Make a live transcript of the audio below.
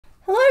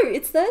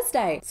it's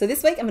Thursday. So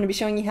this week I'm going to be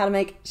showing you how to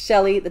make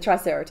Shelly the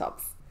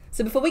Triceratops.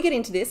 So before we get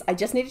into this, I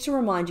just needed to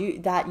remind you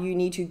that you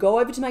need to go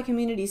over to my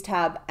communities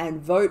tab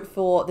and vote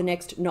for the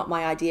next Not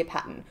My Idea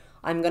pattern.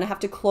 I'm going to have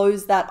to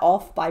close that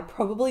off by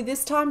probably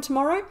this time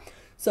tomorrow.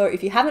 So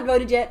if you haven't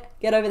voted yet,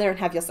 get over there and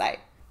have your say.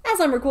 As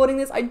I'm recording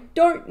this, I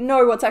don't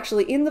know what's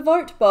actually in the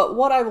vote, but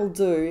what I will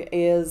do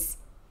is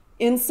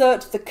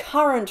insert the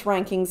current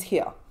rankings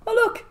here. Oh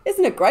look,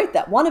 isn't it great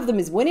that one of them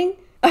is winning?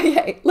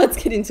 Okay,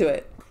 let's get into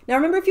it. Now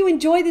remember, if you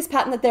enjoy this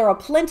pattern, that there are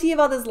plenty of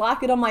others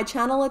like it on my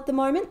channel at the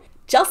moment.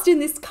 Just in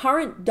this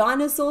current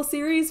dinosaur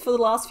series for the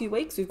last few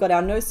weeks, we've got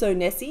our No-So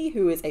Nessie,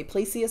 who is a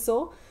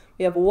plesiosaur.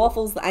 We have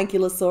Waffles the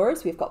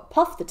Ankylosaurus. We've got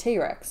Puff the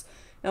T-Rex.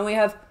 And we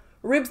have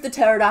Ribs the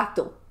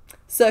Pterodactyl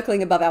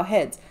circling above our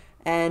heads.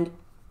 And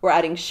we're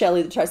adding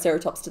Shelly the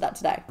Triceratops to that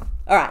today.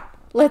 All right,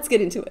 let's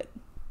get into it.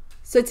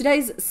 So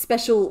today's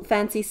special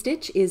fancy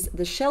stitch is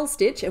the shell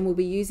stitch, and we'll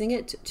be using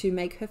it to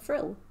make her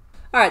frill.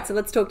 All right, so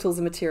let's talk tools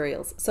and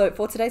materials. So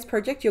for today's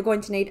project, you're going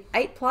to need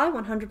 8-ply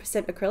 100%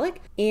 acrylic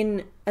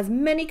in as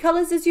many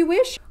colors as you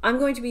wish. I'm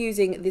going to be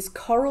using this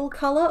coral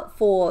color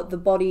for the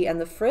body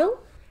and the frill,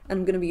 and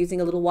I'm going to be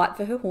using a little white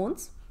for her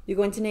horns. You're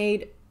going to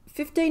need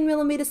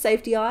 15mm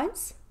safety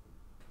eyes,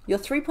 your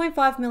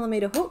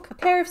 3.5mm hook, a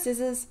pair of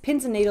scissors,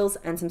 pins and needles,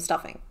 and some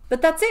stuffing.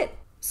 But that's it.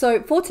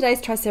 So for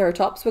today's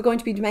Triceratops, we're going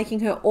to be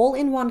making her all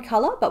in one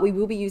color, but we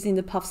will be using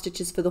the puff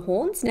stitches for the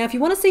horns. Now, if you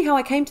want to see how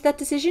I came to that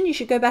decision, you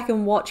should go back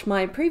and watch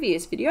my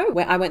previous video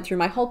where I went through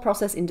my whole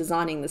process in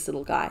designing this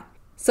little guy.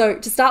 So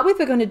to start with,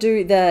 we're going to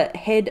do the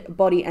head,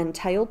 body, and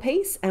tail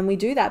piece, and we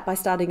do that by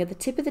starting at the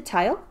tip of the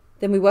tail.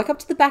 Then we work up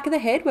to the back of the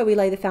head where we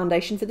lay the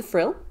foundation for the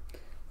frill,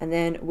 and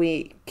then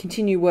we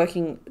continue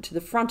working to the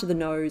front of the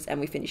nose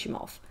and we finish him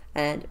off.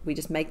 And we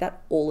just make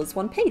that all as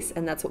one piece,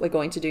 and that's what we're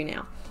going to do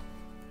now.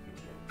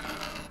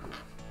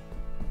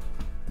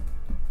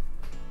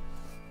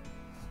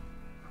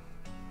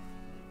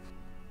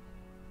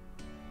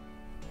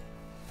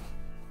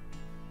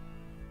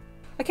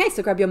 Okay,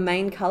 so grab your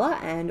main color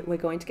and we're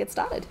going to get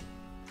started.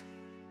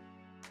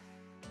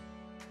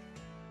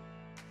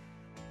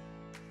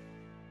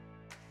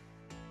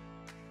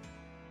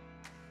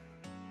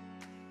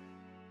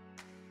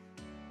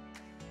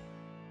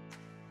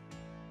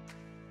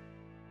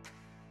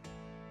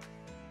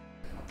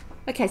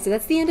 Okay, so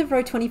that's the end of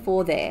row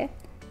 24 there.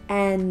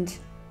 And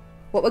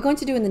what we're going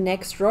to do in the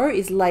next row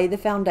is lay the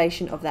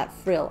foundation of that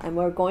frill, and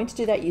we're going to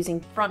do that using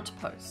front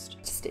post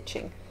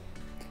stitching.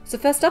 So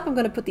first up, I'm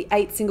going to put the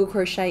 8 single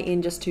crochet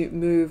in just to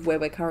move where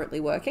we're currently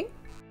working.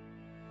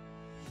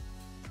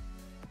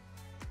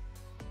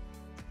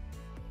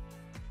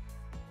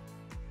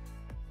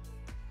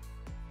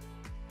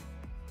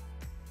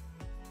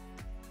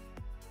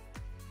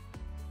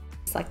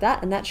 Just like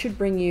that, and that should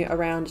bring you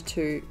around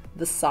to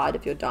the side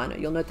of your dino.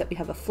 You'll note that we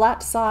have a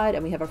flat side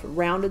and we have a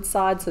rounded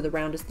side, so the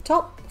round is the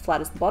top, the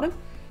flat is the bottom,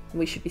 and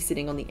we should be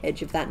sitting on the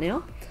edge of that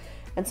now.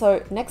 And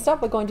so next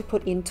up, we're going to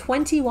put in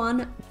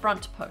 21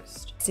 front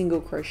post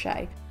single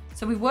crochet.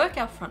 So we work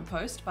our front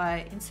post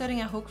by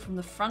inserting our hook from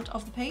the front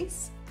of the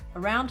piece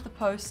around the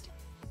post.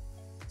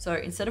 So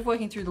instead of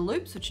working through the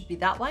loops, which would be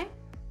that way,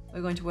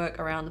 we're going to work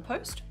around the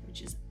post,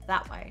 which is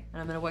that way.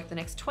 And I'm going to work the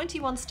next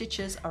 21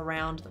 stitches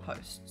around the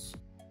posts.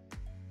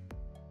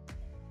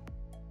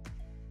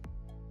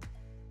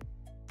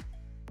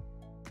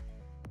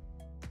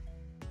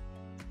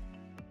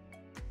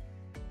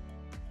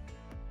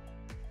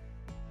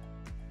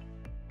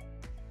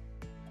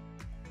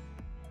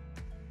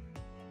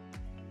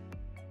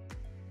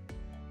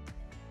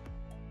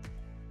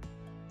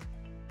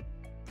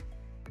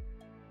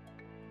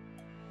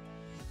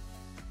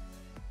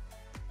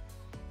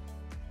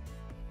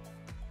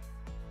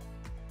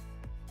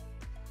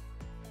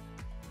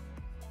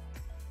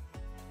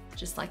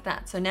 Just like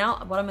that. So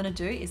now what I'm going to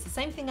do is the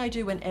same thing I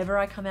do whenever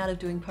I come out of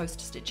doing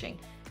post stitching.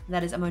 And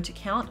that is I'm going to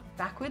count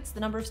backwards the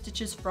number of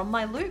stitches from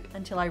my loop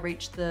until I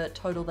reach the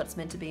total that's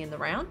meant to be in the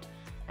round.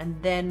 And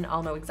then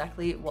I'll know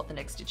exactly what the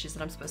next stitch is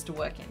that I'm supposed to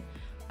work in.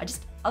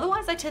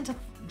 Otherwise I tend to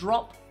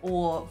drop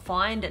or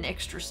find an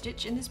extra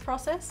stitch in this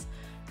process.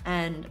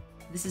 And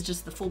this is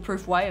just the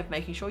foolproof way of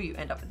making sure you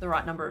end up with the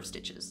right number of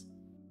stitches.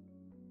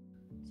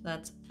 So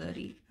that's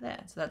 30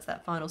 there. So that's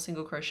that final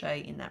single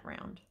crochet in that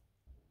round.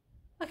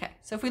 Okay,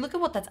 so if we look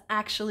at what that's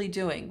actually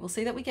doing, we'll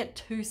see that we get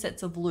 2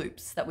 sets of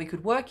loops that we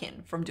could work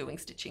in from doing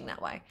stitching that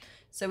way.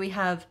 So we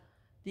have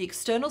the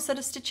external set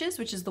of stitches,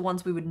 which is the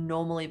ones we would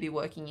normally be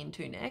working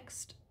into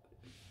next.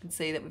 You can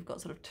see that we've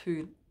got sort of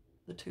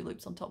the two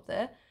loops on top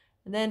there.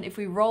 And then if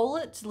we roll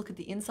it to look at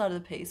the inside of the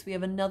piece, we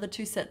have another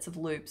 2 sets of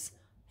loops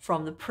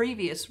from the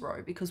previous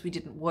row because we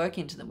didn't work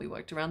into them, we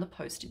worked around the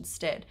post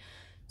instead.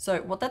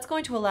 So what that's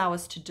going to allow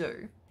us to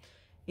do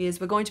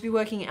is we're going to be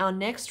working our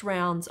next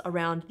rounds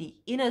around the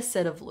inner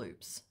set of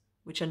loops,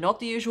 which are not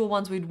the usual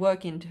ones we'd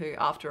work into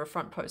after a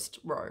front post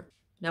row.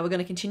 Now we're going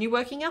to continue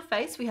working our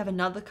face. We have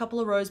another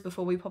couple of rows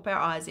before we pop our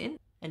eyes in,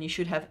 and you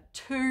should have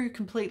 2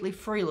 completely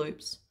free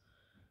loops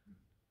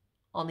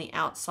on the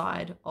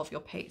outside of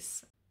your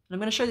piece. And I'm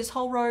going to show this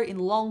whole row in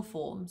long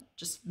form,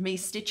 just me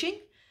stitching,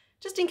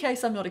 just in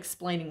case I'm not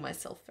explaining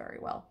myself very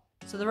well.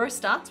 So the row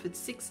starts with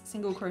 6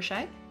 single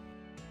crochet.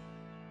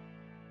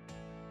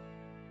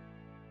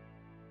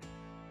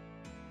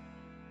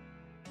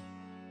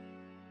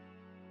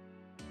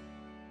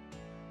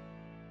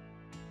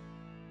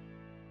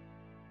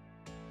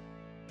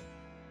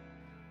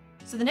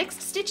 So the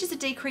next stitch is a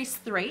decrease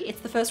 3.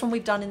 It's the first one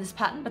we've done in this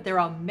pattern, but there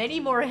are many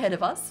more ahead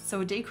of us. So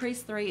a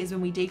decrease 3 is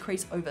when we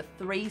decrease over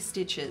 3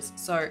 stitches.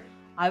 So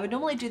I would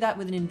normally do that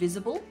with an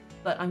invisible,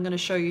 but I'm going to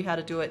show you how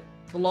to do it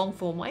the long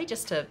form way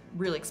just to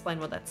really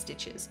explain what that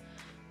stitch is.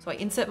 So I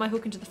insert my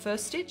hook into the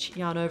first stitch,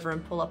 yarn over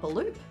and pull up a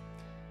loop.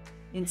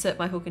 Insert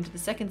my hook into the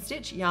second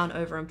stitch, yarn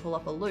over and pull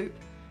up a loop.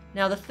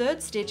 Now the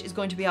third stitch is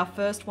going to be our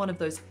first one of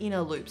those inner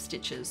loop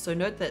stitches. So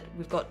note that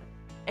we've got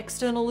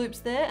external loops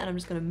there, and I'm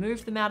just going to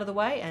move them out of the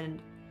way, and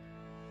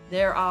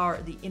there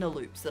are the inner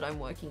loops that I'm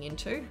working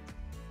into.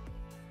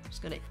 I'm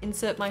just going to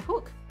insert my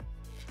hook,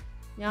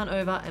 yarn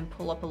over and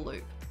pull up a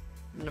loop.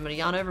 And I'm going to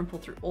yarn over and pull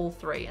through all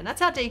 3, and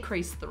that's our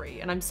decrease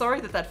 3. And I'm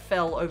sorry that that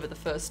fell over the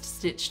first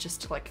stitch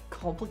just to like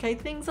complicate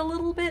things a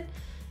little bit,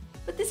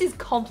 but this is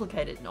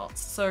complicated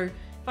knots. So if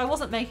I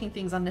wasn't making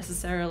things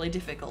unnecessarily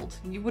difficult,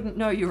 you wouldn't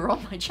know you were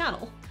on my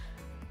channel.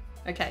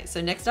 Okay, so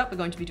next up we're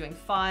going to be doing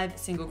 5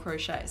 single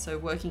crochet. So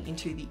working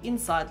into the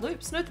inside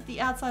loops. Note that the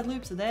outside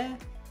loops are there,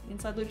 the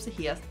inside loops are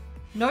here.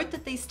 Note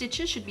that these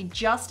stitches should be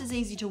just as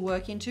easy to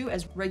work into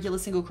as regular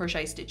single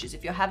crochet stitches.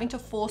 If you're having to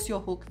force your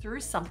hook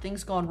through,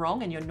 something's gone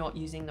wrong and you're not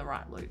using the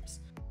right loops.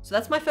 So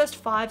that's my first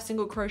 5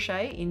 single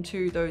crochet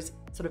into those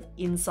sort of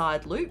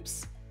inside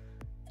loops.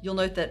 You'll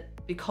note that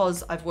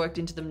because I've worked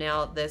into them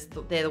now, they're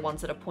the ones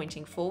that are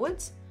pointing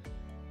forwards,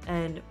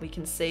 and we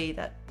can see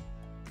that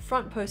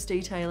front post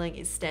detailing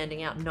is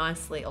standing out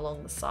nicely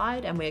along the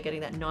side, and we're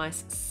getting that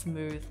nice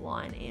smooth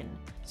line in.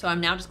 So I'm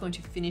now just going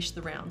to finish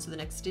the round. So the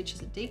next stitch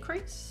is a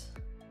decrease,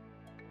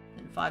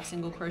 then 5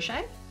 single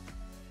crochet,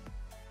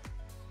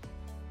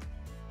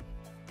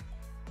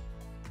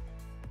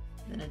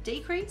 then a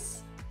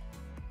decrease,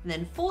 and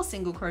then 4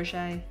 single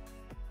crochet,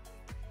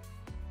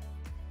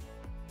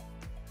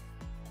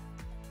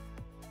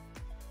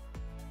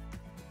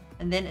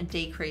 and then a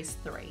decrease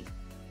 3.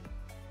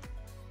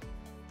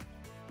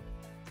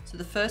 So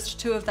the first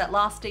 2 of that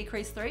last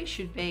decrease 3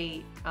 should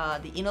be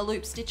the inner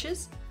loop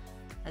stitches,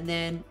 and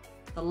then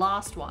the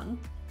last one,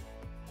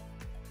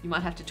 you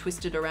might have to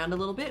twist it around a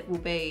little bit, will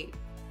be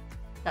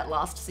that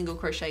last single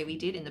crochet we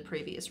did in the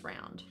previous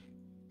round.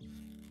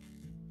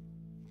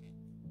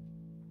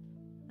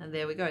 And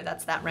there we go,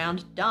 that's that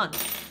round done.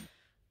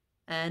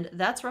 And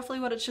that's roughly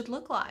what it should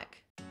look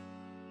like.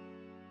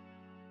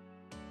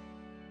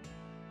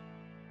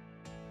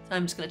 So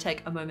I'm just going to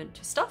take a moment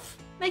to stuff,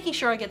 making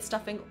sure I get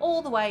stuffing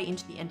all the way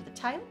into the end of the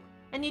tail,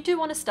 and you do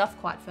want to stuff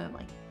quite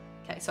firmly.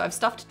 Okay, so I've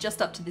stuffed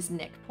just up to this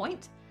neck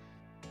point,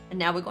 and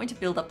now we're going to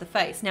build up the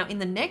face. Now in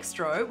the next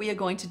row, we are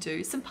going to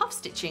do some puff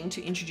stitching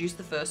to introduce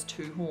the first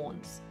 2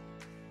 horns.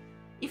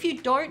 If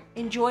you don't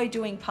enjoy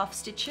doing puff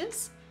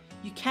stitches,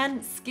 you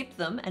can skip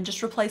them and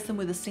just replace them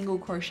with a single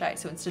crochet.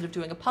 So instead of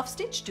doing a puff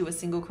stitch, do a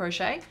single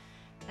crochet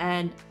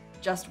and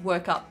just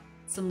work up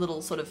some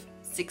little sort of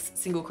 6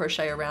 single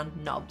crochet around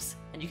nubs,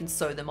 and you can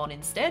sew them on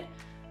instead.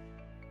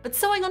 But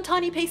sewing on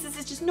tiny pieces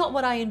is just not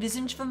what I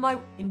envisioned for my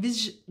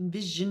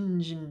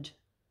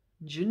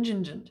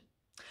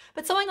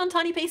But sewing on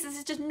tiny pieces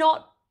is just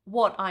not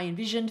what I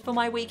envisioned for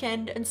my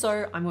weekend, and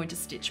so I'm going to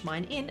stitch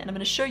mine in, and I'm going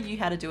to show you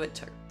how to do it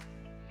too.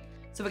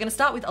 So we're going to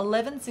start with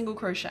 11 single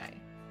crochet.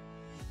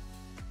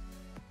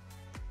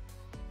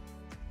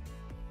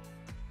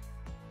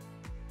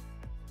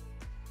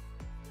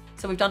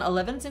 So we've done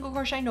 11 single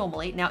crochet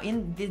normally. Now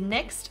in the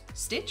next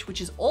stitch,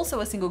 which is also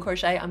a single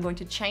crochet, I'm going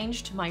to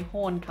change to my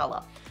horn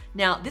color.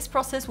 Now this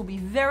process will be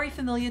very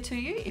familiar to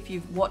you if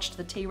you've watched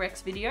the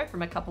T-Rex video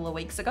from a couple of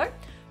weeks ago.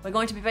 We're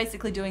going to be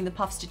basically doing the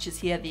puff stitches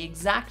here the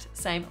exact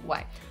same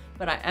way,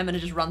 but I am going to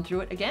just run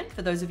through it again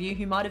for those of you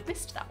who might have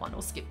missed that one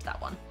or skipped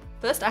that one.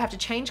 First, I have to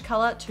change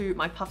color to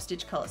my puff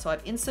stitch color. So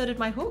I've inserted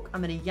my hook,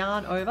 I'm going to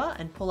yarn over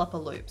and pull up a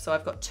loop. So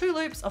I've got 2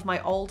 loops of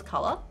my old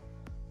color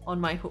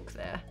on my hook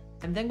there.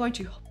 I'm then going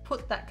to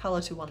put that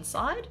color to one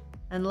side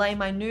and lay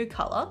my new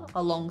color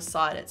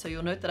alongside it. So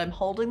you'll note that I'm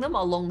holding them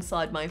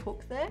alongside my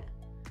hook there,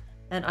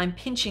 and I'm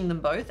pinching them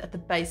both at the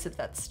base of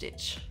that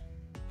stitch.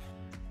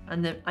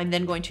 And then I'm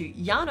then going to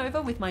yarn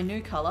over with my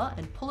new color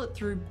and pull it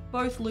through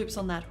both loops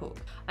on that hook.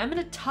 I'm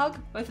going to tug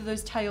both of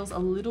those tails a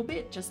little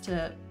bit just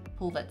to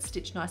pull that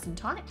stitch nice and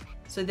tight.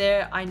 So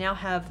there I now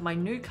have my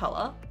new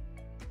color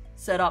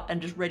set up and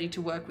just ready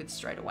to work with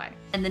straight away.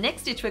 And the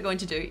next stitch we're going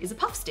to do is a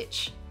puff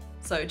stitch.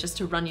 So just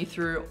to run you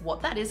through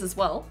what that is as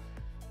well,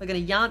 we're going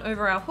to yarn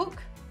over our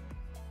hook,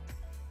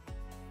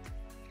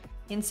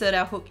 insert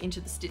our hook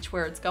into the stitch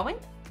where it's going,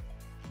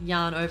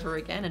 yarn over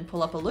again and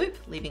pull up a loop,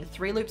 leaving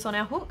 3 loops on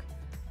our hook.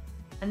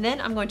 And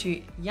then I'm going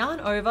to yarn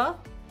over,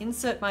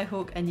 insert my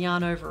hook and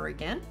yarn over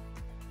again,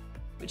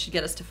 which should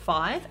get us to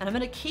 5. And I'm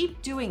going to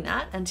keep doing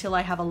that until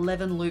I have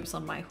 11 loops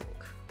on my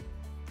hook.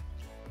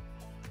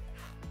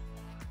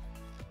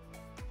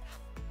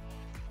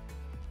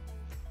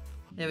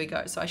 There we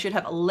go. So I should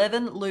have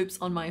 11 loops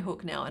on my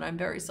hook now, and I'm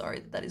very sorry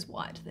that that is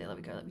white. There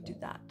we go, let me do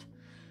that.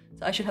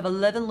 So I should have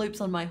 11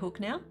 loops on my hook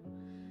now.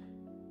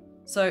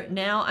 So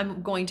now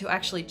I'm going to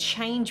actually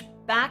change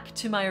back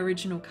to my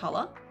original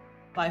color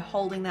by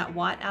holding that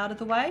white out of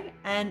the way.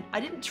 And I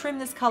didn't trim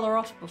this color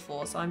off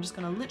before, so I'm just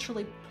gonna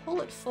literally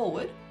pull it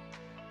forward.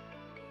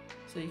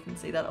 So you can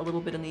see that a little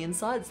bit on the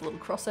inside, it's a little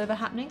crossover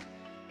happening.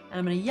 And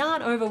I'm gonna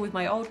yarn over with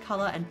my old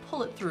color and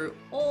pull it through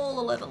all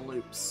 11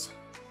 loops.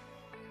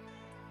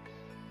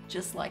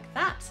 Just like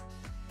that.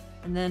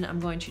 And then I'm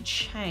going to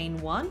chain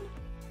one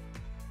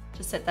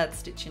to set that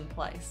stitch in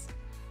place.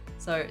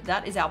 So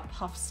that is our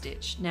puff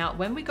stitch. Now,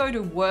 when we go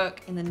to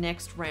work in the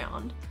next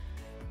round,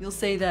 you'll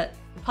see that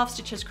the puff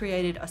stitch has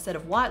created a set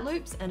of white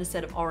loops and a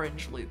set of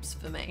orange loops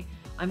for me.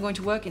 I'm going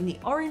to work in the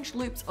orange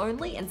loops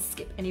only and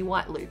skip any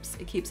white loops.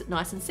 It keeps it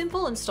nice and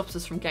simple and stops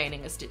us from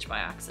gaining a stitch by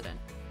accident.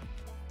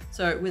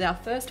 So with our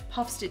first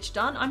puff stitch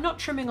done, I'm not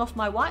trimming off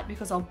my white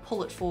because I'll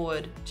pull it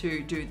forward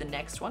to do the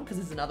next one because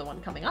there's another one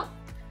coming up.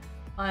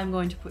 I'm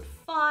going to put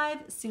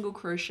 5 single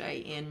crochet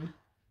in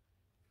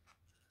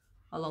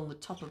along the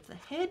top of the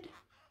head.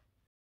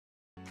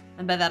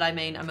 And by that I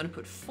mean I'm going to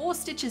put 4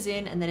 stitches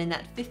in, and then in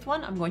that 5th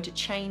one I'm going to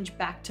change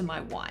back to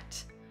my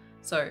white.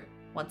 So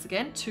once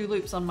again, 2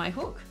 loops on my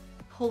hook,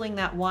 pulling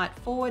that white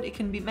forward. It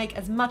can make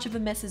as much of a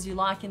mess as you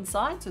like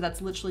inside, so that's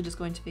literally just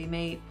going to be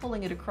me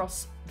pulling it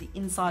across the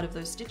inside of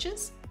those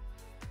stitches.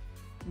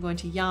 I'm going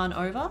to yarn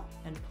over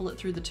and pull it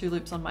through the 2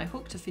 loops on my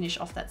hook to finish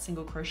off that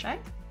single crochet,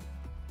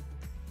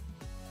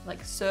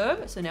 like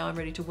so. So now I'm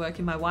ready to work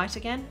in my white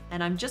again,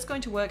 and I'm just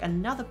going to work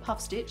another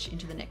puff stitch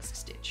into the next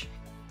stitch.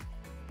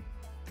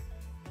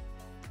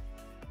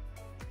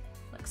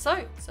 Like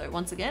so. So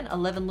once again,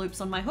 11 loops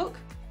on my hook,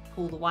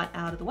 pull the white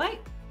out of the way,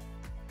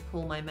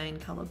 pull my main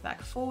color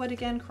back forward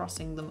again,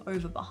 crossing them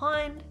over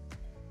behind,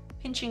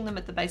 pinching them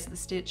at the base of the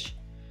stitch,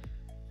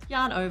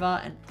 yarn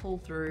over and pull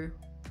through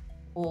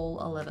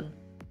all 11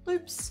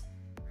 loops,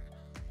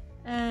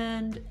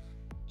 and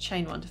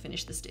chain one to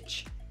finish the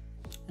stitch.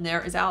 And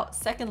there is our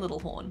second little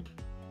horn.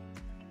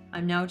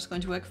 I'm now just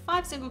going to work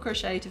 5 single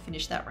crochet to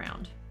finish that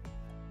round.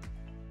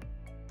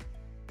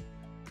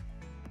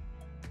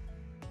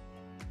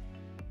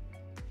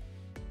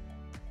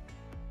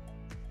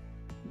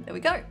 There we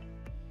go.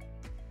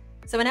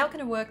 So we're now going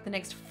to work the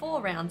next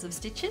 4 rounds of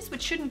stitches,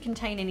 which shouldn't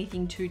contain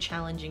anything too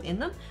challenging in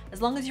them,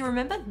 as long as you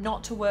remember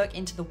not to work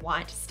into the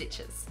white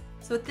stitches.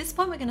 So at this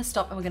point we're going to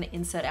stop and we're going to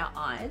insert our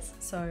eyes.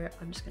 So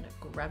I'm just going to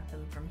grab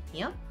them from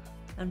here.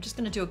 I'm just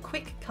going to do a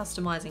quick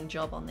customizing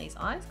job on these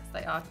eyes because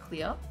they are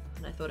clear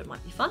and I thought it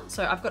might be fun.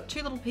 So I've got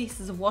 2 little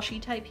pieces of washi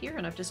tape here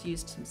and I've just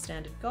used some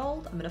standard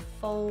gold. I'm going to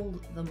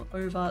fold them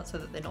over so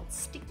that they're not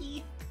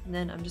sticky, and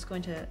then I'm just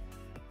going to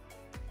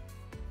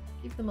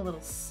give them a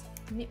little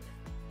snip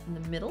in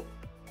the middle.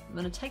 I'm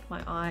going to take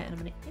my eye and I'm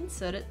going to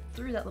insert it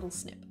through that little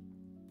snip.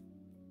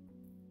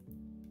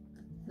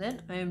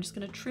 Then I am just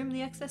going to trim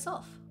the excess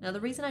off. Now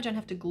the reason I don't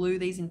have to glue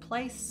these in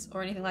place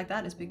or anything like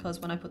that is because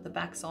when I put the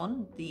backs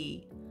on,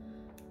 the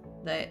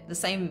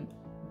same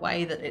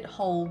way that it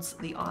holds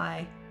the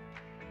eye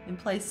in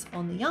place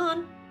on the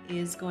yarn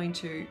is going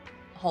to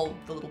hold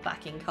the little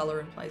backing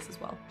color in place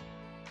as well.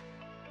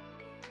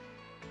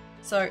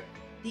 So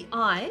the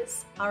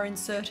eyes are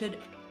inserted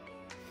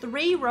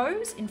 3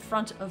 rows in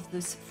front of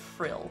this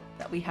frill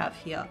that we have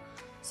here.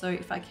 So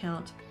if I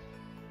count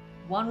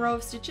 1 row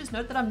of stitches,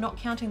 note that I'm not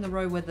counting the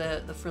row where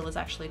the frill is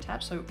actually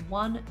attached. So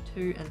 1,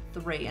 2, and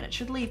 3, and it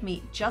should leave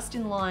me just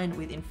in line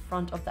with in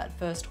front of that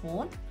first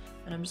horn.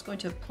 And I'm just going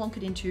to plonk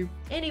it into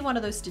any one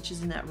of those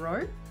stitches in that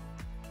row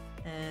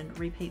and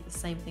repeat the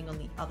same thing on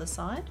the other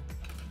side.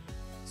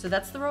 So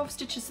that's the row of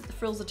stitches that the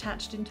frill's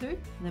attached into. And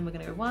then we're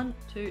going to go 1,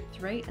 2,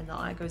 3, and the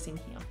eye goes in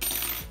here.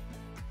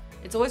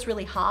 It's always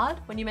really hard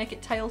when you make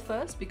it tail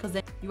first because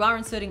then you are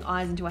inserting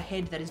eyes into a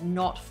head that is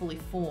not fully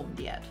formed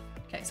yet.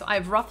 Okay, so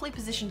I've roughly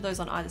positioned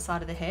those on either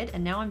side of the head,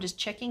 and now I'm just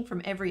checking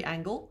from every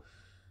angle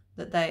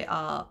that they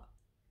are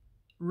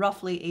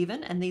roughly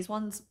even, and these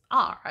ones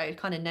are. I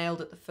kind of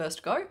nailed it the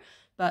first go,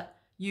 but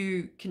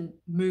you can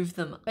move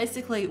them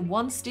basically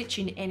 1 stitch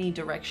in any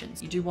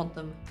directions. You do want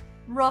them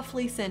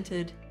roughly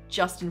centered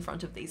just in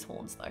front of these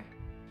horns though.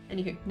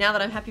 Anywho, now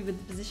that I'm happy with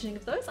the positioning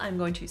of those, I'm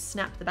going to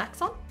snap the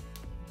backs on.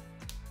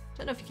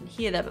 Don't know if you can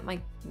hear that, but my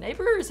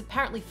neighbor is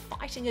apparently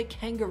fighting a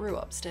kangaroo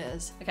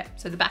upstairs. Okay,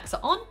 so the backs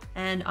are on,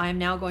 and I am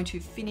now going to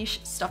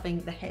finish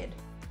stuffing the head.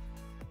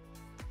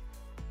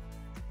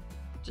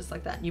 Just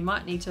like that. You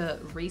might need to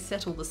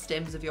resettle the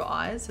stems of your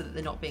eyes so that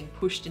they're not being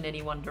pushed in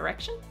any one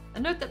direction.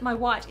 And note that my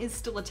white is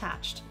still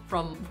attached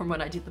from when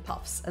I did the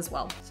puffs as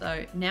well.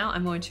 So now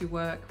I'm going to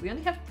work, we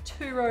only have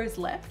 2 rows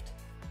left.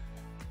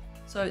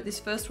 So this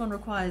first one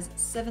requires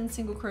 7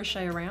 single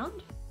crochet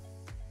around.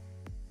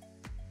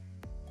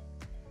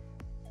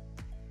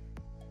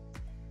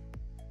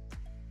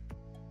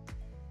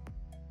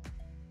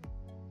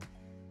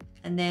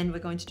 And then we're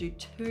going to do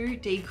 2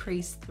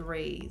 decrease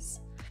 3s.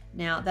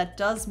 Now that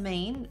does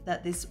mean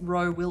that this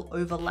row will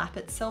overlap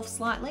itself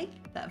slightly.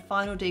 That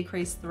final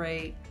decrease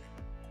 3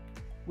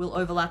 will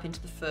overlap into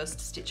the first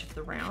stitch of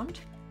the round.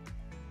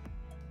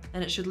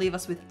 and it should leave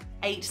us with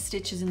 8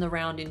 stitches in the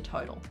round in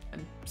total.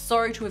 I'm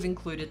sorry to have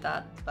included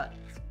that, but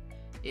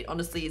it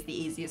honestly is the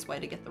easiest way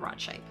to get the right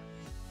shape.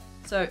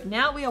 So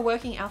now we are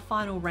working our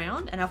final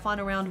round, and our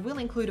final round will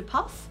include a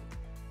puff,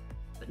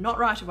 but not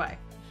right away.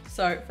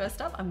 So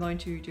first up, I'm going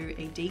to do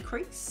a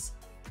decrease,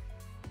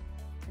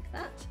 like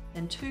that,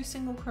 then 2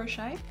 single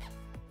crochet,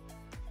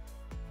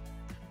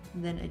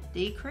 and then a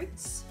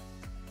decrease.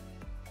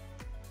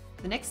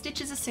 The next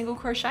stitch is a single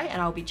crochet,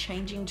 and I'll be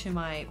changing to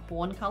my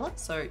horn color.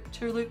 So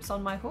 2 loops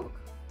on my hook,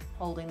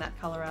 holding that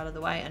color out of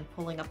the way and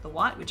pulling up the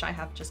white, which I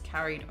have just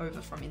carried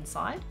over from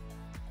inside.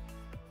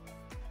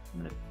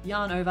 I'm going to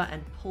yarn over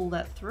and pull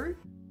that through,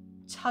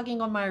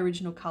 tugging on my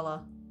original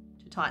color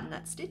to tighten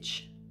that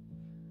stitch.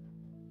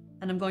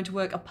 And I'm going to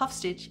work a puff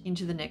stitch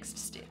into the next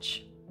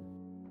stitch.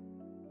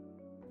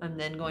 I'm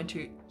then going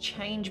to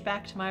change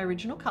back to my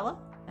original color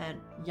and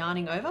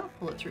yarning over,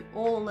 pull it through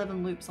all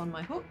 11 loops on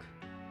my hook.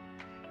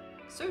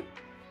 So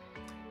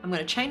I'm going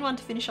to chain 1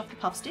 to finish off the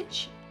puff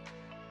stitch,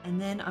 and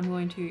then I'm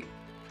going to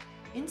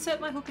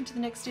insert my hook into the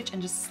next stitch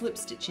and just slip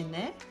stitch in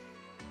there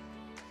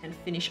and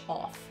finish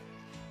off.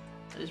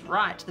 That is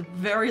right, the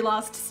very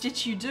last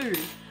stitch you do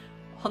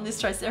on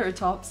this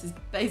Triceratops is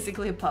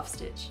basically a puff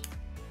stitch.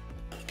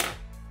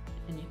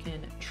 And you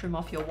can trim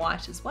off your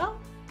white as well.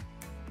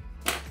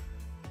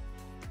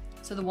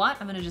 So the white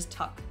I'm going to just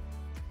tuck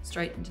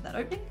straight into that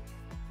opening,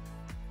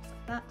 just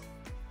like that.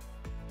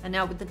 And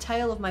now with the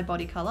tail of my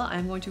body color,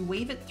 I'm going to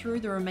weave it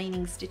through the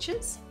remaining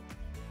stitches.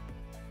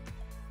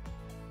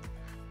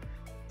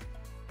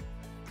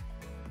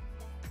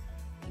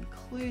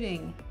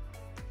 Including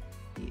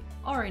the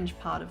orange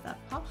part of that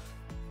puff,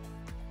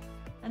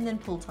 and then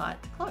pull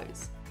tight to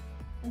close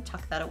and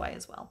tuck that away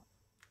as well.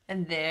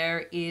 And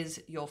there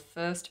is your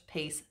first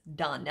piece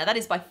done. Now that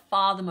is by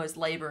far the most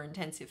labor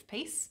intensive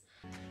piece.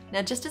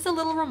 Now just as a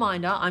little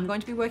reminder, I'm going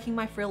to be working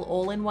my frill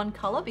all in one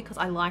color because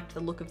I liked the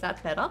look of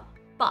that better.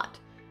 But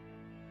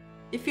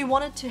if you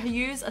wanted to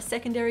use a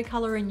secondary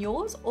color in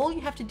yours, all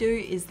you have to do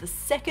is the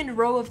second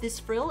row of this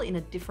frill in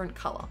a different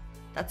color.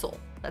 That's all.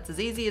 That's as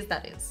easy as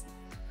that is.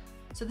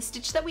 So the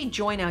stitch that we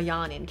join our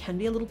yarn in can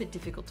be a little bit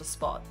difficult to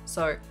spot.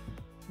 So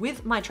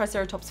with my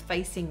Triceratops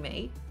facing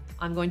me,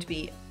 I'm going to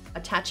be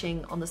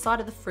attaching on the side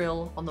of the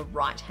frill on the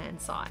right-hand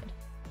side.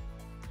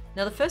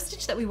 Now the first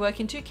stitch that we work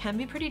into can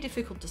be pretty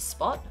difficult to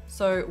spot.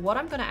 So what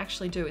I'm going to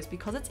actually do is,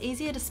 because it's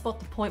easier to spot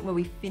the point where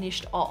we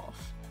finished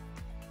off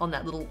on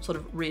that little sort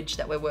of ridge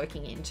that we're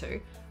working into,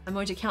 I'm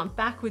going to count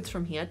backwards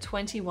from here,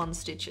 21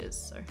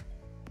 stitches.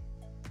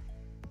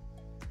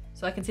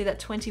 So I can see that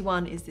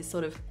 21 is this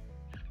sort of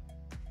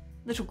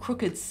little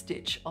crooked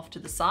stitch off to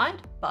the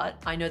side,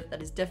 but I know that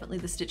that is definitely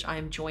the stitch I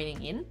am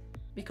joining in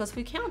because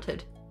we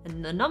counted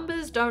and the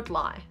numbers don't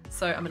lie.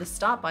 So I'm going to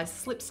start by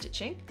slip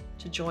stitching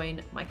to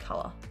join my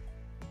color,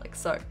 like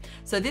so.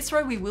 So this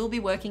row we will be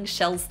working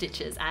shell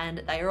stitches, and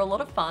they are a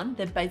lot of fun.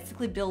 They're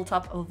basically built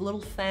up of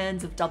little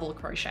fans of double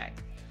crochet.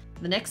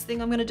 The next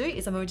thing I'm going to do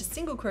is I'm going to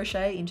single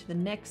crochet into the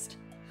next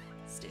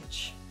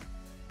stitch,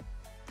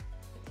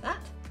 like that.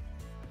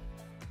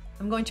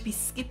 I'm going to be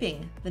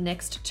skipping the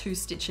next 2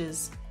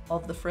 stitches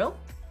of the frill,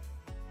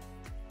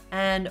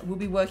 and we'll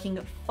be working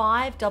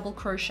 5 double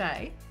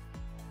crochet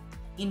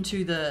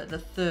into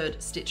the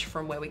third stitch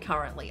from where we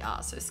currently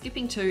are. So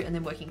skipping 2 and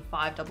then working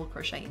 5 double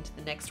crochet into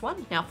the next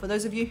one. Now for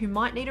those of you who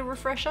might need a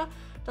refresher,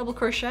 double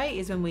crochet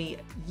is when we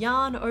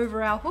yarn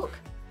over our hook,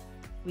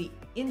 we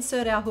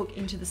insert our hook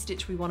into the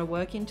stitch we want to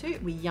work into,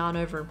 we yarn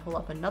over and pull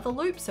up another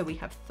loop, so we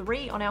have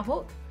 3 on our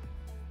hook,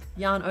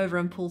 yarn over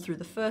and pull through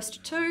the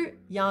first 2,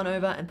 yarn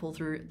over and pull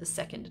through the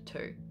second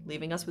 2,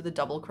 leaving us with a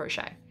double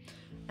crochet.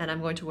 And I'm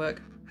going to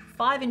work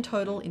 5 in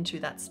total into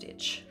that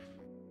stitch.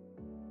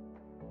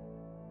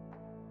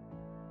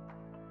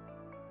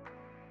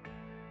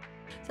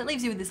 So that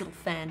leaves you with this little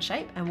fan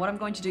shape, and what I'm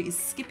going to do is,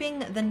 skipping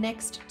the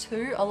next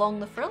 2 along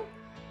the frill,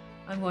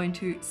 I'm going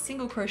to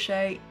single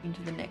crochet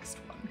into the next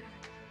one.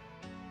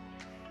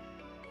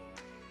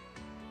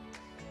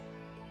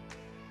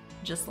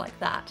 Just like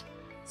that.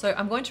 So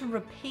I'm going to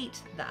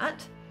repeat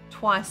that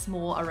twice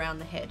more around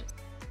the head.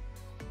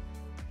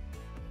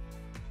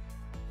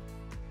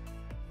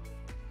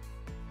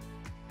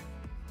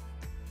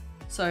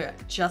 So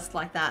just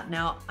like that.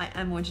 Now I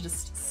am going to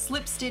just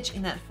slip stitch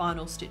in that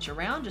final stitch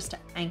around just to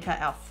anchor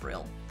our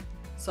frill.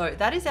 So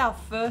that is our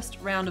first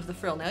round of the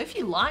frill. Now if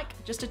you like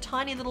just a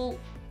tiny little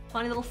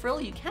frill,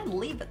 you can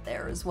leave it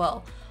there as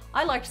well.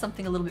 I liked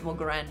something a little bit more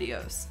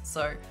grandiose,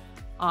 so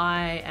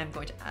I am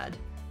going to add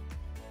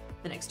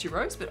the next 2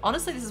 rows, but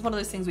honestly this is one of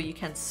those things where you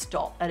can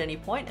stop at any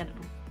point and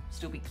it'll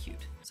still be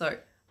cute. So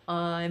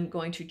I'm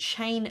going to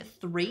chain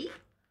 3.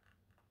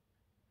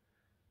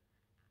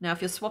 Now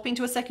if you're swapping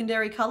to a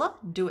secondary color,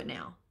 do it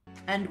now.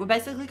 And we're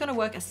basically going to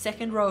work a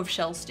second row of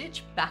shell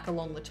stitch back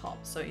along the top.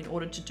 So in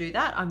order to do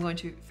that, I'm going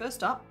to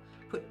first up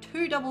put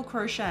 2 double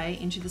crochet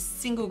into the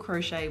single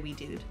crochet we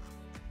did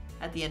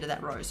at the end of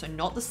that row. So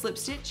not the slip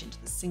stitch,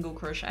 into the single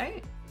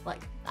crochet,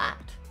 like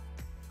that.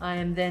 I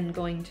am then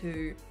going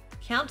to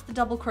count the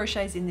double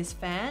crochets in this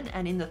fan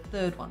and in the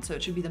third one. So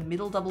it should be the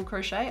middle double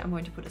crochet. I'm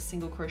going to put a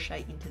single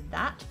crochet into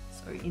that.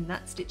 So in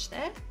that stitch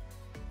there,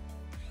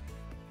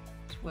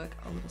 just work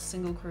a little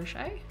single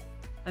crochet.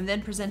 I'm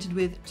then presented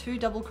with 2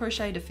 double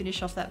crochet to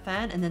finish off that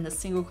fan and then the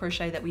single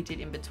crochet that we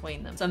did in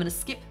between them. So I'm going to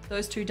skip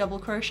those 2 double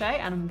crochet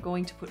and I'm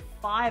going to put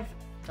 5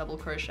 double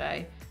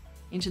crochet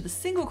into the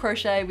single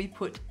crochet we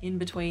put in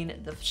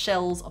between the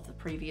shells of the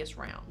previous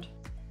round.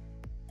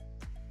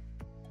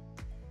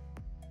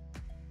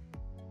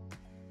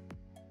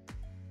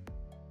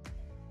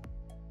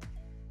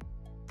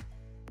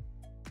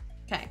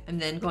 Okay, I'm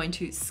then going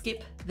to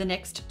skip the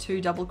next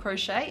 2 double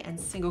crochet and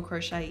single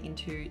crochet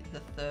into the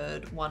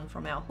third one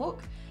from our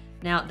hook.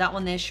 Now that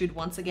one there should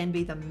once again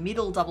be the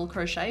middle double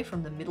crochet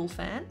from the middle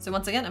fan. So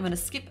once again, I'm going to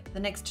skip the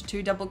next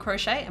 2 double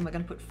crochet and we're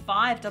going to put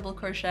 5 double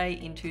crochet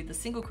into the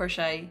single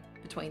crochet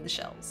between the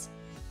shells.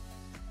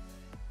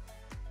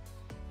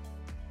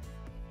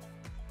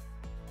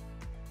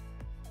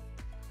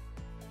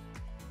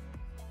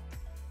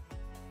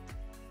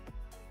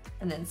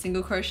 And then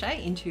single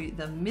crochet into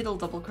the middle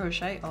double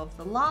crochet of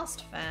the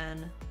last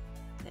fan,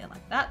 there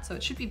like that. So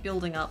it should be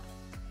building up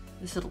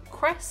this little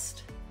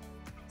crest.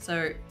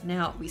 So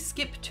now we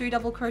skip 2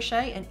 double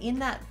crochet and in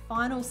that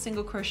final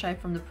single crochet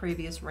from the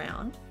previous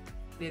round,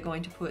 we are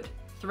going to put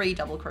 3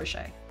 double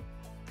crochet.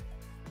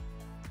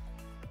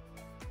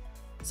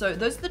 So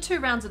those are the 2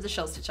 rounds of the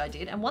shell stitch I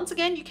did. And once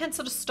again, you can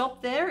sort of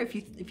stop there if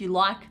you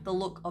like the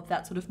look of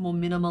that sort of more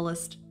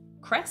minimalist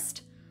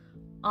crest.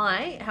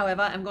 I,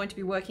 however, am going to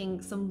be working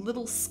some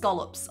little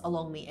scallops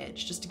along the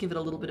edge just to give it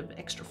a little bit of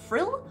extra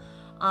frill.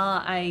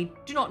 I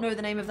do not know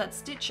the name of that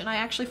stitch and I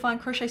actually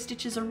find crochet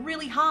stitches are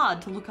really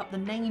hard to look up the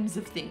names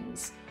of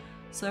things.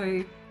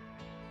 So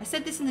I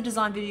said this in the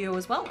design video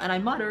as well and I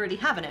might already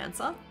have an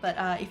answer, but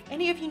if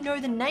any of you know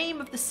the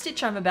name of the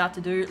stitch I'm about to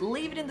do,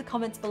 leave it in the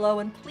comments below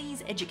and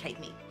please educate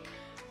me.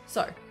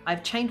 So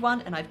I've chained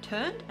one and I've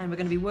turned and we're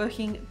going to be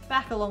working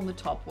back along the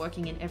top,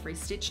 working in every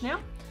stitch now.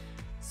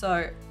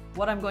 So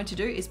what I'm going to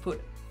do is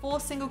put 4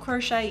 single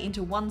crochet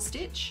into one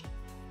stitch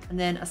and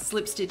then a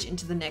slip stitch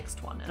into the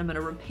next one. And I'm going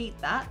to repeat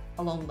that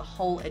along the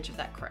whole edge of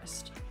that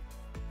crest.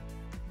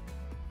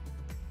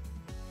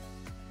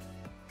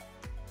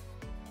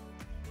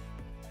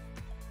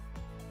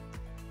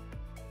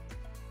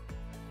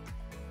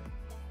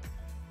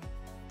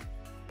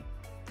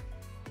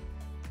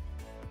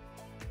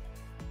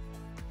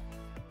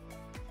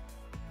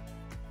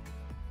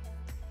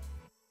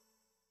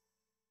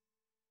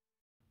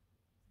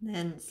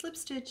 Then slip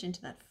stitch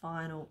into that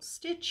final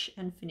stitch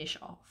and finish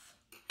off.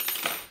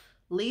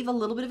 Leave a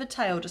little bit of a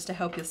tail just to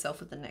help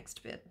yourself with the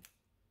next bit.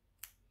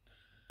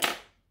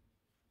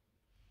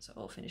 So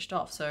all finished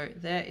off. So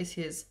there is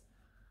his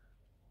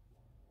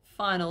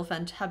final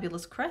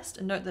fantabulous crest,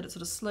 and note that it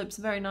sort of slopes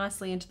very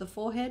nicely into the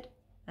forehead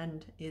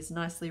and is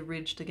nicely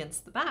ridged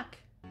against the back.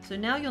 So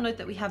now you'll note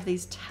that we have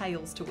these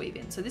tails to weave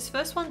in. So this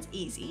first one's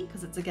easy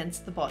because it's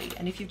against the body,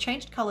 and if you've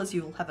changed colors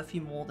you'll have a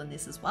few more than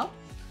this as well.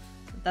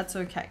 But that's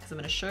okay because I'm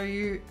going to show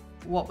you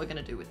what we're going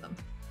to do with them.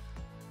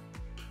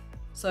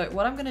 So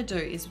what I'm going to do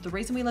is, the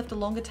reason we left a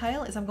longer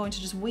tail is I'm going to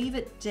just weave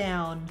it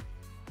down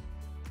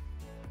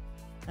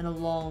and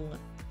along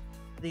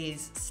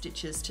these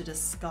stitches to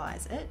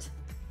disguise it.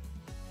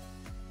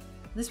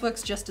 This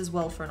works just as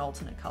well for an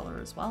alternate color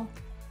as well.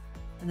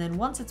 And then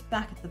once it's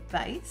back at the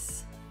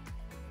base,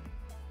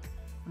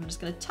 I'm just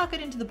going to tuck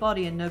it into the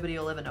body and nobody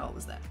will ever know it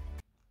was there.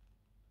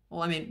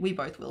 Well, I mean, we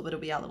both will, but it'll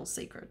be our little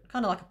secret,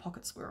 kind of like a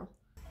pocket squirrel.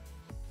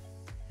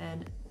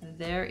 And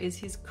there is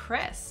his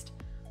crest.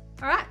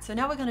 All right, so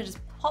now we're going to just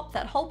pop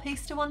that whole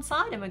piece to one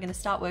side and we're going to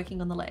start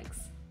working on the legs.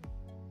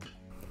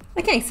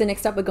 Okay, so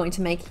next up we're going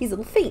to make his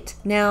little feet.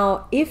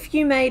 Now, if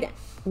you made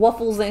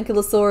Waffles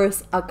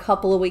Ankylosaurus a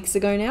couple of weeks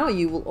ago now,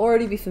 you will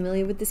already be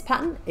familiar with this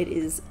pattern. It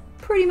is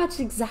pretty much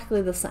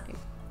exactly the same.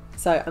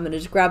 So I'm going to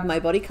just grab my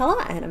body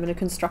color and I'm going to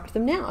construct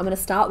them now. I'm going to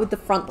start with the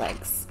front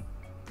legs.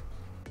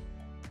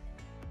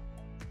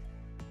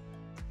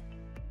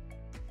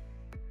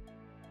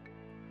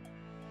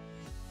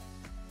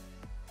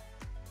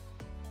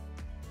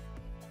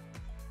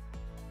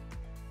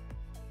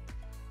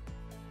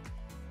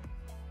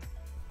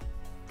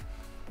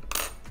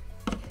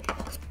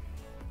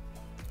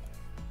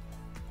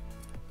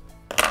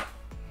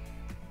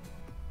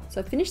 So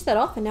I finished that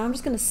off and now I'm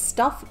just going to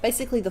stuff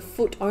basically the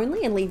foot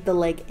only and leave the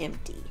leg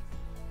empty.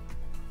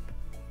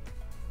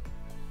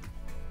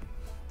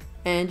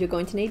 And you're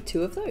going to need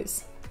 2 of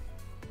those.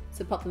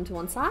 So pop them to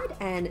one side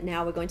and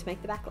now we're going to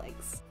make the back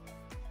legs.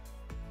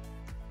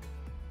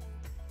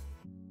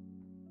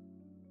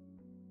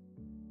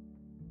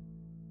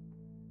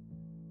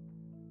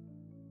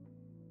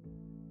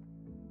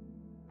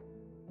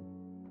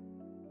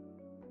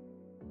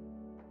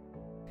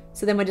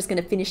 So then we're just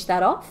going to finish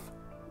that off.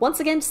 Once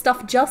again,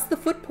 stuff just the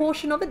foot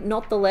portion of it,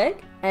 not the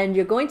leg, and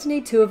you're going to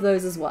need 2 of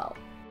those as well.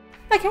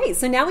 Okay,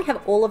 so now we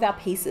have all of our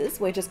pieces.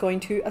 We're just going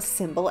to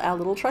assemble our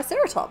little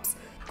Triceratops.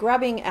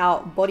 Grabbing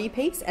our body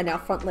piece and our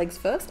front legs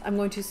first, I'm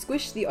going to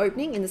squish the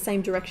opening in the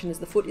same direction as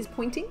the foot is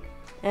pointing,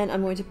 and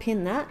I'm going to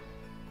pin that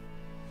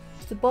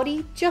the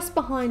body just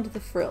behind the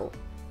frill.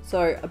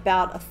 So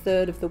about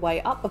 1/3 of the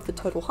way up of the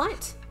total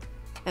height.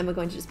 And we're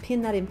going to just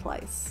pin that in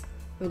place.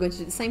 We're going to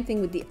do the same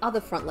thing with the other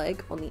front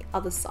leg on the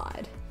other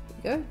side.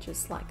 There we go,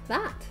 just like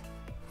that.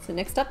 So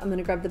next up, I'm going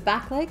to grab the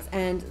back legs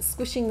and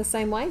squishing the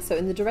same way. So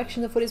in the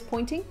direction the foot is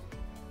pointing,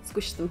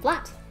 squish them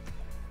flat.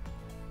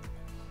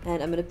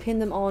 And I'm going to pin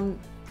them on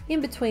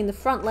in between the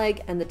front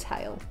leg and the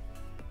tail.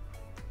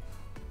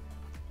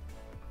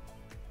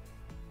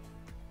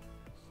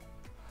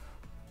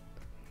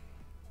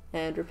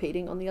 And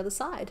repeating on the other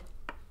side.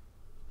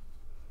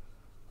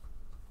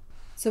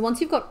 So once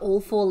you've got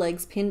all 4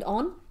 legs pinned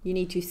on, you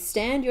need to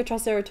stand your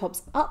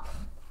Triceratops up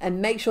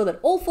and make sure that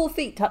all 4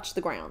 feet touch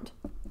the ground.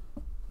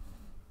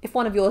 If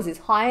one of yours is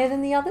higher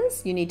than the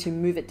others, you need to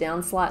move it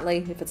down slightly.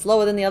 If it's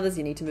lower than the others,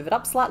 you need to move it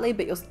up slightly,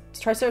 but your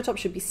Triceratops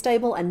should be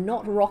stable and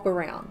not rock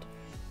around.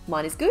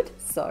 Mine is good,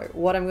 so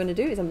what I'm going to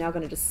do is I'm now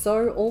going to just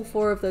sew all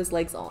 4 of those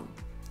legs on.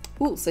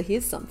 Ooh, so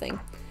here's something.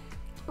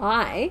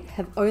 I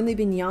have only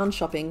been yarn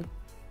shopping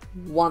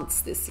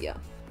once this year.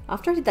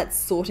 After I did that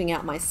sorting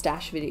out my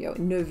stash video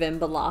in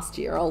November last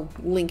year, I'll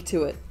link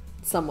to it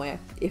somewhere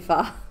if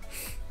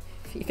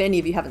any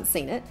of you haven't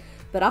seen it.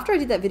 But after I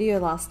did that video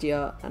last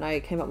year and I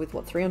came up with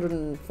what,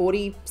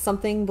 340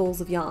 something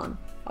balls of yarn,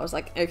 I was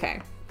like,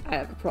 okay, I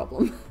have a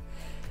problem.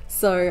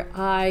 So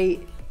I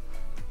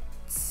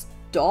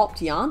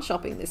stopped yarn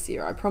shopping this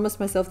year. I promised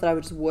myself that I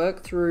would just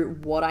work through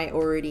what I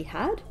already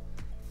had.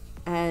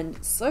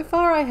 And so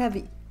far I have,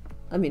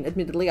 I mean,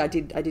 admittedly I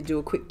did do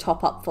a quick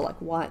top up for like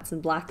whites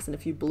and blacks and a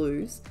few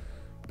blues,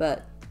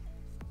 but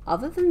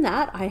other than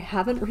that, I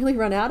haven't really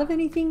run out of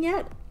anything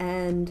yet.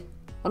 And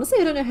honestly,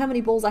 I don't know how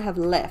many balls I have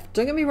left.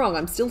 Don't get me wrong,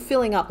 I'm still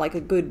filling up like a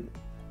good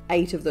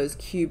 8 of those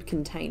cube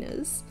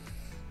containers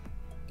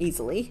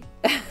easily.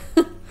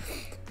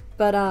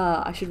 But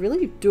I should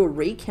really do a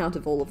recount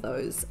of all of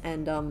those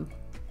and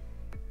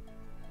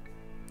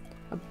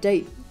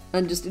update,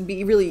 and just it'd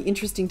be really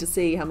interesting to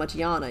see how much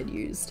yarn I'd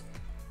used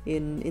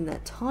in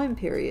that time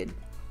period,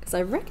 because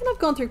I reckon I've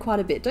gone through quite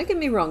a bit. Don't get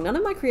me wrong, none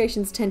of my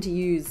creations tend to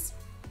use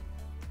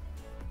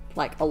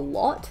like a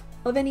lot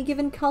of any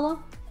given color,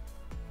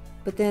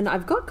 but then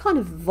I've got kind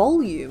of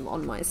volume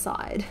on my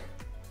side,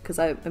 because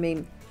I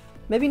mean,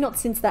 maybe not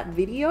since that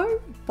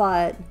video,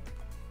 but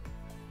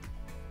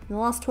in the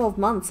last 12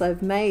 months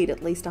I've made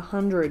at least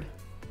 100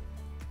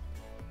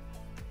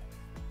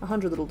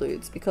 little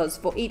dudes, because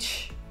for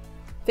each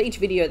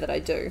video that I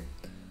do,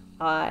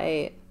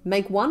 I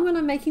make one when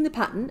I'm making the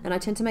pattern, and I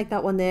tend to make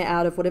that one there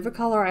out of whatever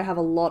color I have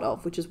a lot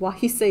of, which is why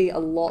you see a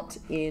lot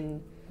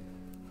in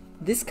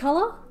this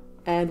color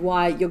and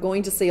why you're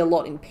going to see a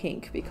lot in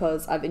pink,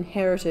 because I've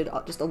inherited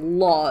just a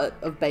lot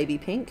of baby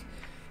pink,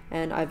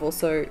 and I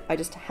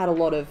just had a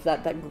lot of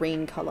that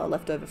green color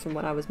left over from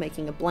when I was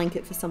making a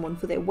blanket for someone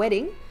for their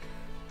wedding.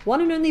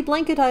 One and only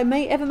blanket I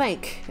may ever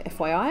make,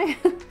 FYI.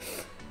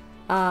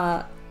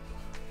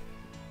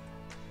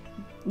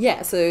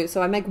 Yeah,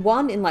 so I make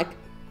one in like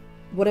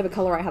whatever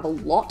color I have a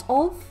lot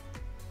of,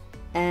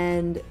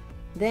 and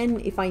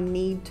then if I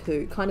need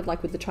to, kind of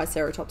like with the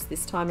Triceratops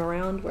this time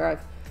around where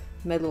I've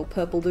made a little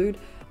purple dude,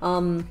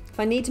 if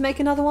I need to make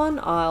another one,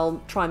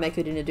 I'll try and make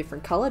it in a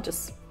different color,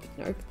 just,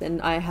 you know,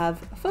 then I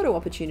have a photo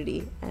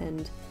opportunity,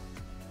 and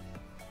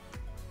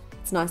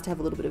it's nice to have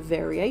a little bit of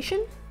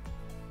variation.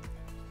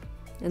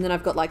 And then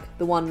I've got like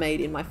the one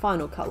made in my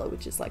final color,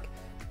 which is like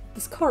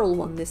this coral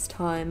one this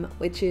time,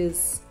 which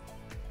is,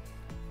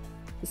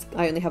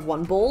 I only have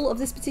one ball of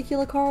this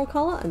particular coral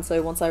color, and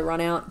so once I run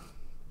out,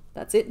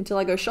 that's it until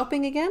I go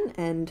shopping again,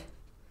 and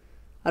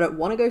I don't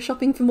want to go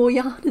shopping for more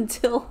yarn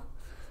until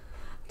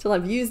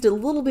I've used a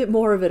little bit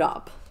more of it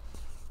up.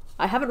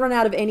 I haven't run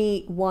out of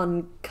any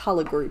one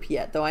color group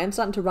yet, though I am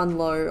starting to run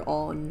low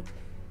on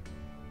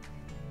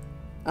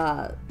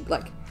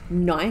like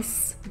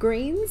nice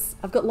greens.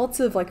 I've got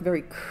lots of like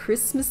very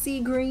Christmassy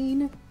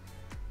green,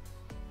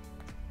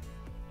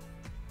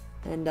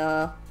 and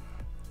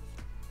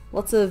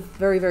lots of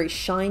very, very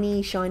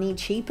shiny,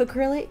 cheap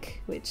acrylic,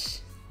 which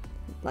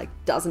like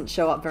doesn't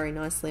show up very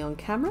nicely on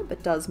camera,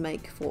 but does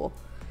make for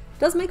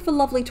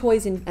lovely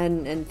toys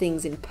and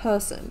things in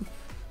person,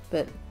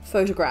 but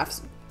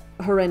photographs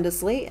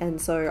horrendously, and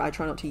so I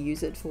try not to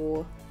use it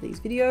for these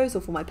videos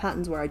or for my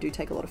patterns where I do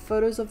take a lot of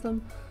photos of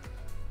them.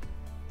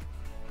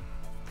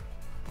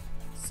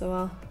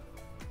 So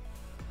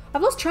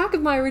I've lost track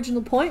of my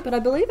original point, but I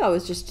believe I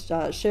was just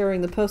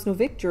sharing the personal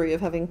victory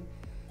of having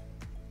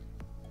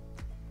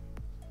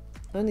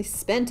only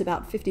spent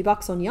about 50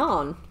 bucks on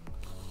yarn,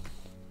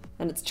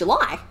 and it's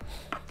July.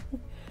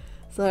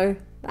 So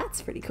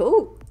that's pretty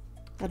cool.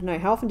 I don't know,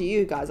 how often do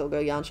you guys all go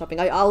yarn shopping?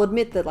 I'll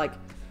admit that like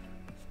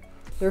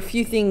there are a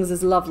few things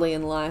as lovely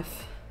in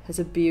life as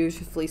a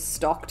beautifully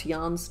stocked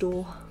yarn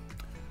store.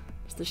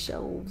 Just the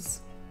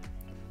shelves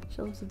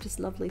of just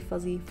lovely,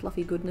 fuzzy,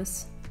 fluffy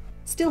goodness.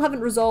 Still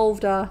haven't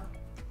resolved how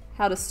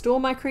to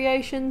store my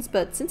creations,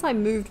 but since I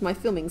moved my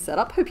filming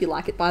setup, hope you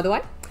like it by the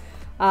way.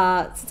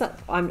 Since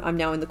I'm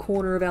now in the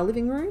corner of our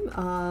living room,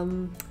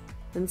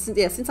 and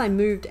since I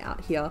moved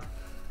out here,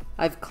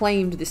 I've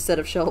claimed this set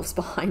of shelves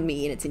behind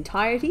me in its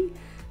entirety,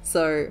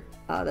 so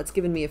that's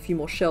given me a few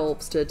more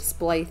shelves to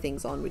display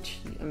things on, which,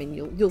 I mean,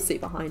 you'll see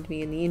behind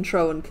me in the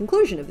intro and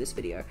conclusion of this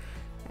video.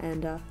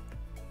 And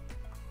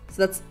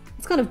so it's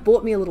kind of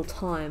bought me a little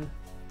time,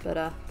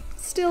 but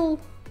still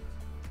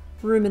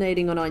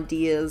ruminating on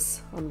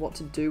ideas on what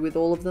to do with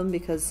all of them,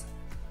 because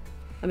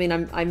I mean,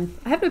 I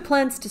have no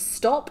plans to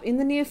stop in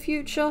the near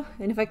future,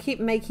 and if I keep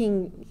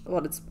making,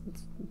 what, it's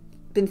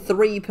been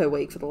 3 per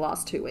week for the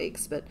last 2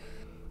 weeks, but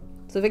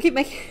so if I keep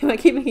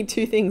making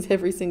 2 things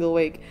every single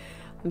week,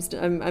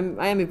 I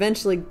am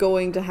eventually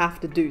going to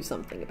have to do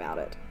something about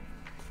it.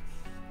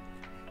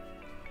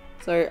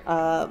 So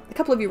a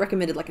couple of you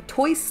recommended like a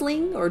toy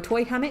sling or a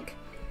toy hammock.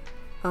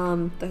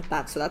 So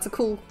that's a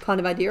cool kind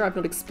of idea. I've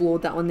not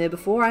explored that one there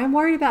before. I am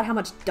worried about how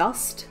much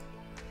dust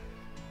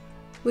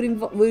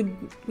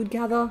would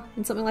gather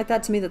in something like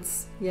that. To me,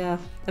 that's, yeah.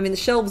 I mean, the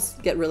shelves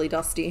get really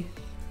dusty.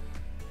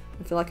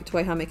 I feel like a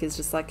toy hammock is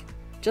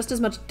just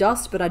as much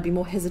dust, but I'd be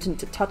more hesitant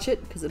to touch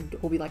it because it'd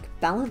all be like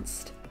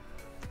balanced.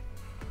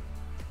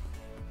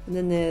 And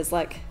then there's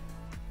like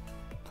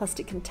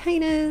plastic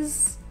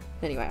containers.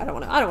 Anyway, I don't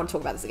want to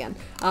talk about this again.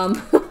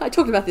 I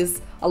talked about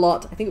this a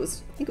lot. I think it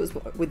was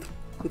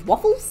with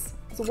waffles.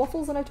 Was it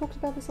waffles that I talked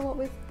about this a lot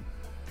with?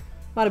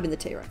 Might have been the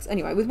T-Rex.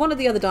 Anyway, with one of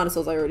the other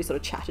dinosaurs, I already sort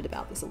of chatted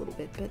about this a little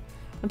bit, but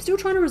I'm still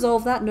trying to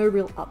resolve that. No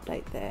real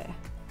update there.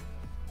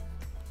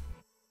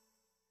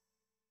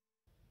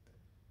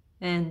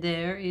 And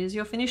there is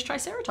your finished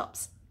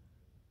Triceratops.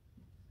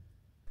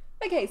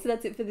 Okay, so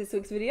that's it for this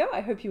week's video.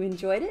 I hope you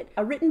enjoyed it.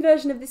 A written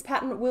version of this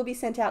pattern will be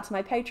sent out to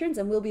my patrons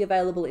and will be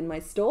available in my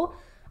store.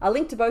 A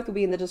link to both will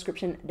be in the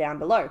description down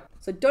below.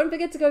 So don't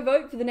forget to go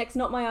vote for the next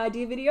Not My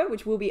Idea video,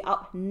 which will be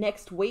up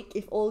next week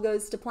if all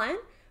goes to plan.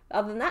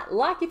 Other than that,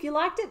 like if you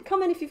liked it,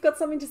 comment if you've got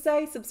something to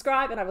say,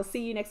 subscribe, and I will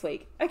see you next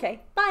week.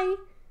 Okay, bye!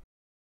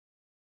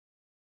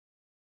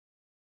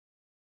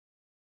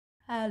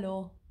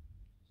 Hello.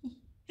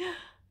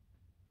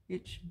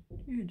 It's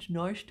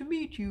nice to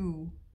meet you.